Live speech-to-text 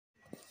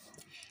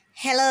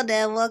Hello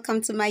there, welcome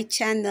to my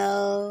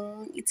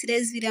channel. In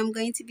today's video I'm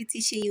going to be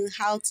teaching you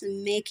how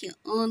to make your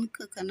own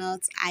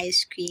coconut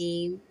ice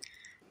cream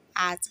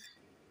at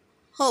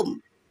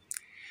home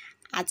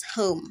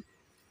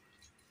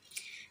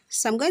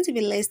so I'm going to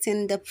be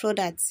listing the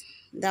products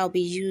that I'll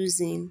be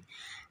using.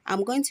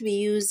 I'm going to be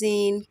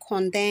using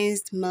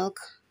condensed milk,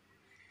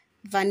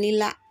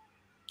 vanilla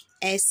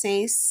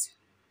essence,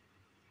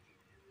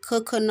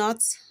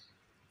 coconut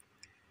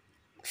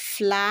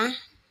flour,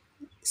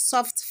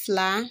 soft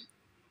flour,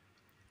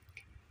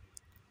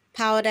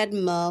 powdered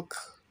milk,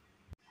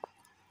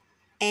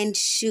 and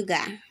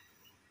sugar.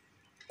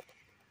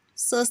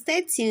 So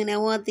stay tuned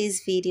and watch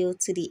this video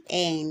to the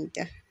end.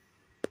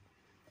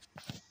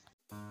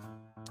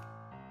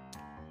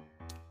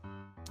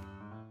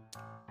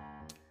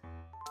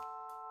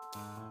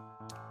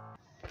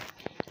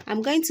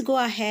 I'm going to go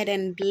ahead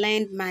and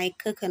blend my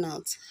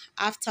coconut.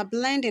 After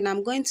blending,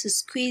 I'm going to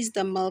squeeze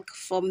the milk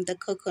from the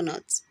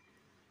coconut.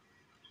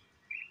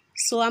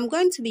 So I'm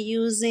going to be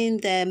using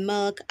the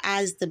milk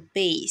as the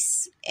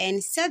base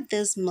and set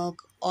this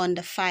milk on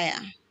the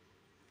fire.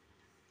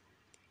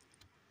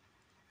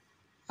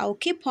 I'll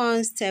keep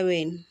on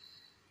stirring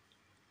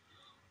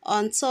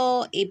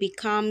until it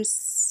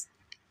becomes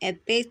a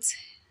bit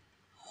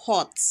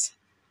hot.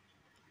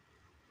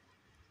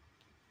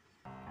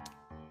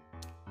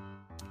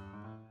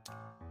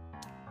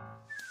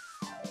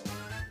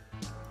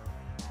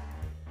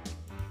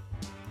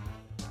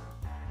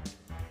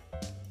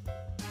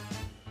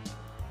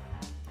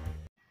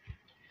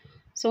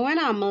 So when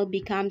our milk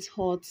becomes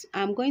hot,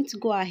 I'm going to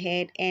go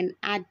ahead and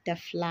add the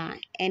flour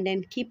and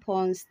then keep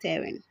on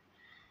stirring.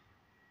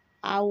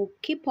 I will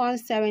keep on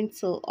stirring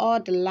till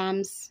all the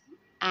lumps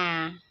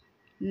are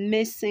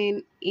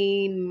missing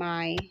in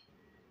my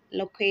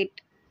liquid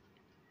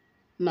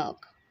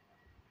milk.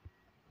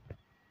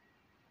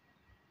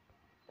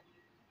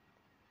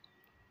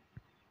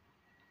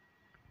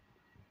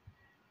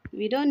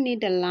 We don't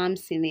need the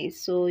lumps in it,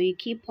 so you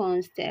keep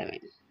on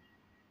stirring.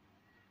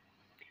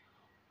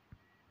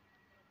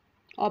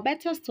 Or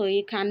better still,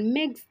 you can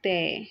mix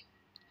the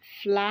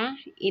flour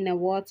in a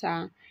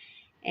water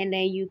and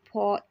then you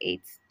pour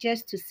it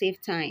just to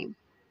save time.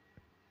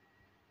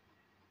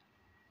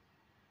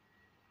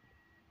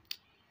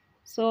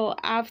 So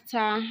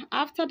after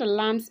the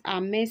lumps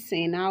are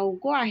missing, I'll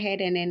go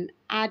ahead and then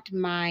add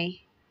my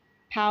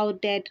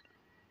powdered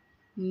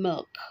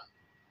milk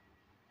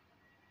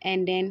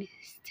and then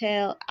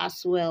stir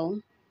as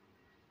well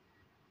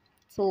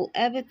so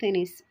everything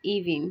is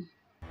even.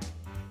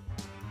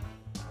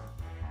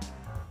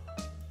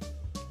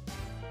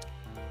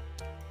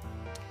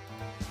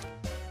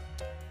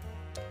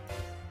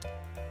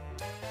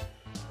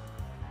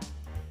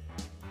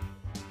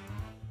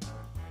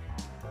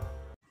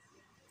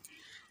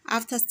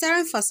 After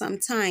stirring for some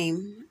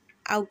time,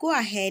 I'll go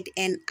ahead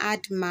and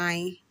add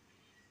my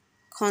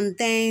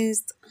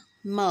condensed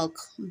milk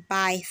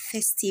by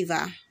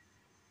Festiva.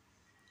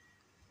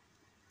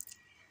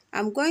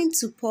 I'm going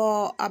to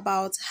pour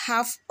about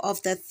half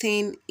of the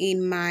thing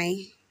in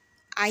my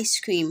ice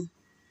cream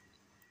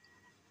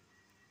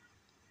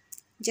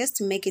just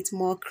to make it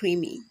more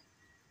creamy.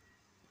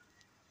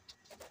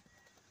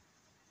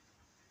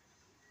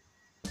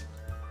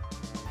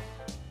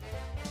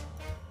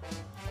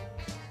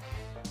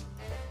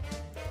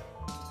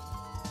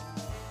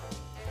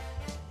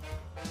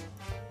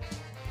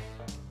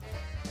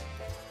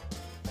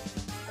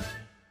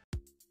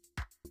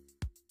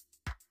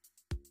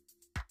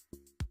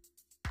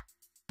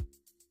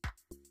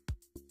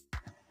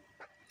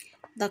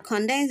 The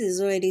condensed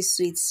is already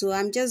sweet, so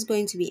I'm just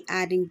going to be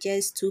adding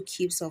just 2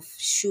 cubes of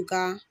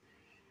sugar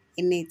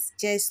in it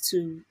just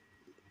to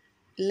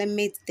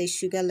limit the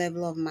sugar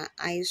level of my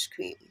ice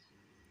cream.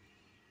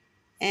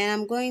 And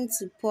I'm going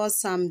to pour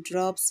some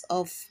drops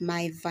of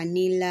my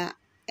vanilla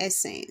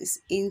essence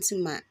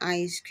into my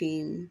ice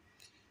cream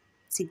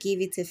to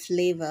give it a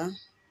flavor.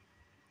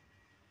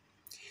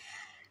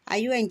 Are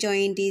you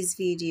enjoying this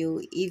video?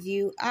 If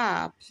you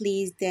are,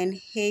 please then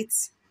hit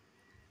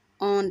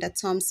on the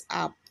thumbs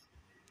up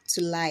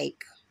to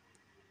like.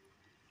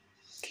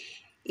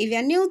 If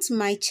you're new to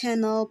my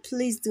channel,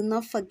 please do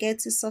not forget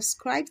to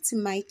subscribe to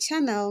my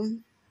channel.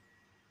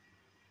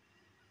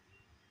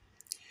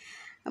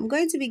 I'm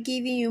going to be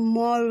giving you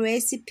more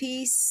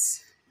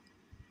recipes,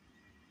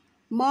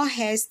 more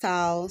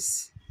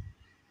hairstyles,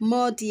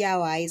 more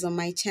DIYs on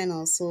my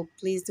channel, so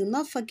please do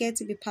not forget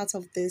to be part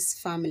of this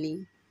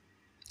family.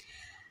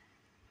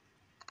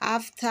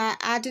 After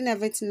adding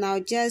everything,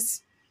 I'll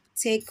just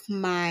take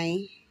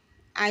my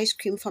ice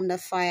cream from the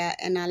fire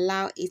and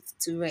allow it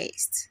to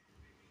rest.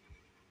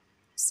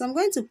 So I'm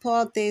going to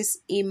pour this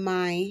in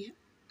my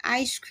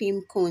ice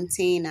cream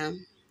container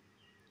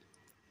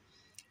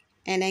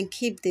and then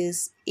keep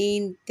this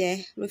in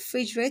the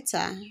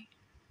refrigerator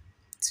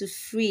to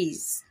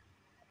freeze.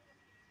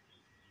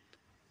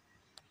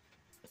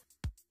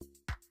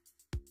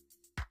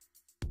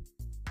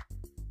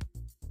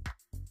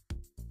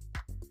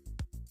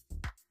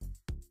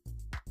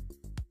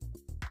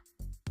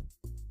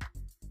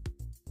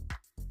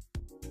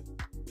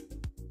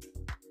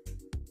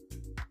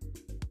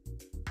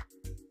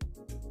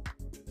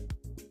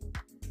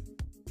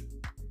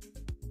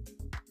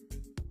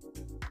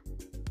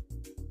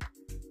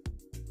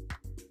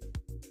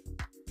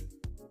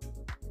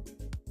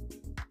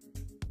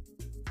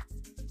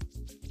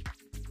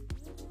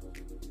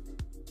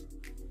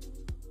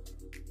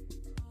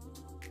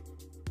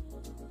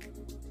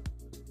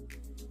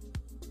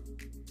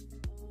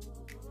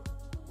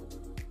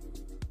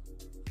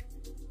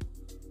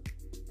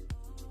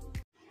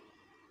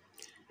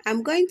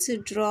 I'm going to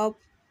drop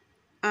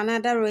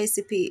another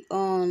recipe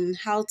on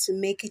how to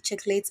make a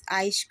chocolate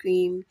ice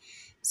cream.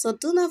 So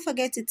do not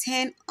forget to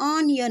turn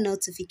on your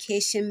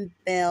notification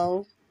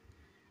bell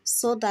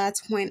so that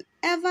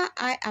whenever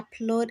I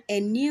upload a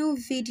new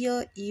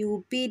video, you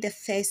will be the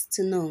first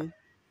to know.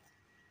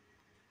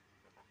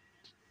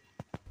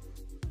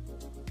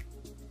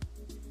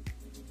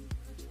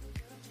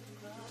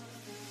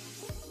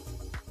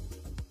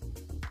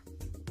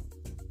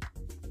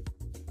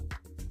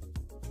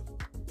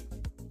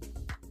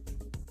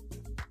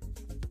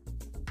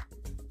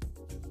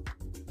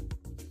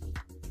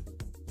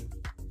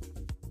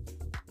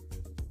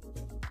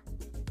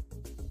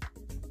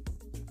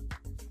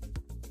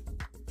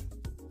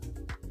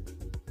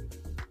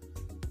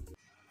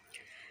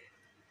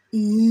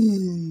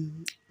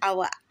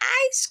 Our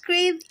ice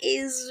cream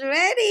is ready.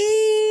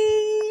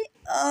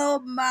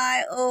 Oh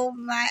my.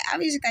 I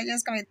wish you can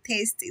just come and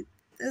taste it.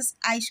 This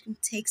ice cream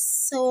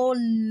tastes so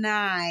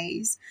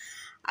nice.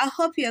 I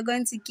hope you're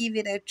going to give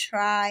it a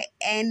try,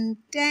 and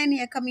then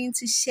you're coming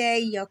to share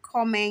your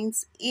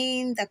comments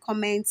in the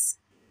comments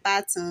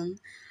button.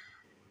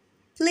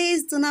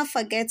 Please do not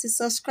forget to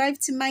subscribe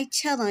to my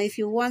channel if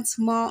you want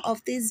more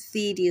of these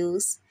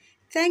videos.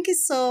 Thank you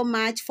so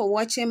much for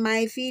watching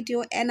my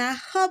video, and I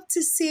hope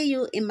to see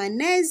you in my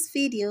next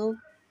video.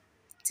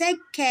 Take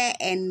care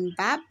and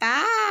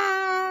bye-bye.